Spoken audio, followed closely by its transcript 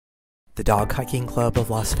The Dog Hiking Club of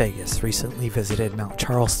Las Vegas recently visited Mount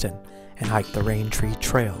Charleston and hiked the RainTree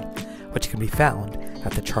Trail, which can be found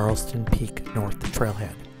at the Charleston Peak North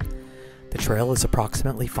Trailhead. The trail is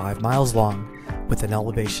approximately 5 miles long with an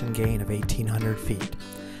elevation gain of 1,800 feet.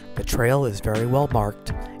 The trail is very well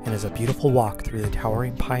marked and is a beautiful walk through the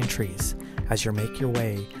towering pine trees as you make your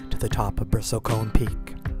way to the top of Bristlecone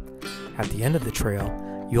Peak. At the end of the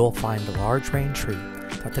trail, you'll find the large rain tree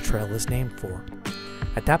that the trail is named for.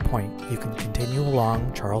 At that point, you can continue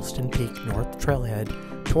along Charleston Peak North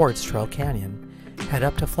Trailhead towards Trail Canyon, head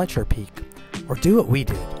up to Fletcher Peak, or do what we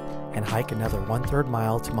did and hike another 1/3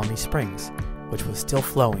 mile to Mummy Springs, which was still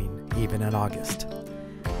flowing even in August.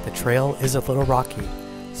 The trail is a little rocky,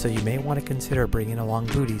 so you may want to consider bringing along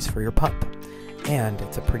booties for your pup, and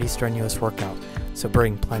it's a pretty strenuous workout, so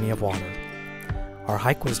bring plenty of water. Our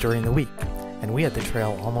hike was during the week, and we had the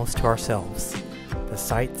trail almost to ourselves. The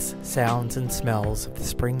sights, sounds, and smells of the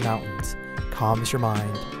spring mountains calms your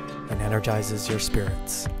mind and energizes your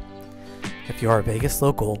spirits. If you are a Vegas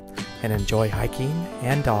local and enjoy hiking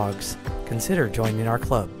and dogs, consider joining our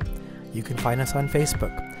club. You can find us on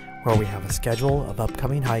Facebook, where we have a schedule of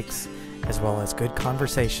upcoming hikes as well as good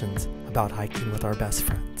conversations about hiking with our best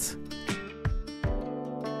friends.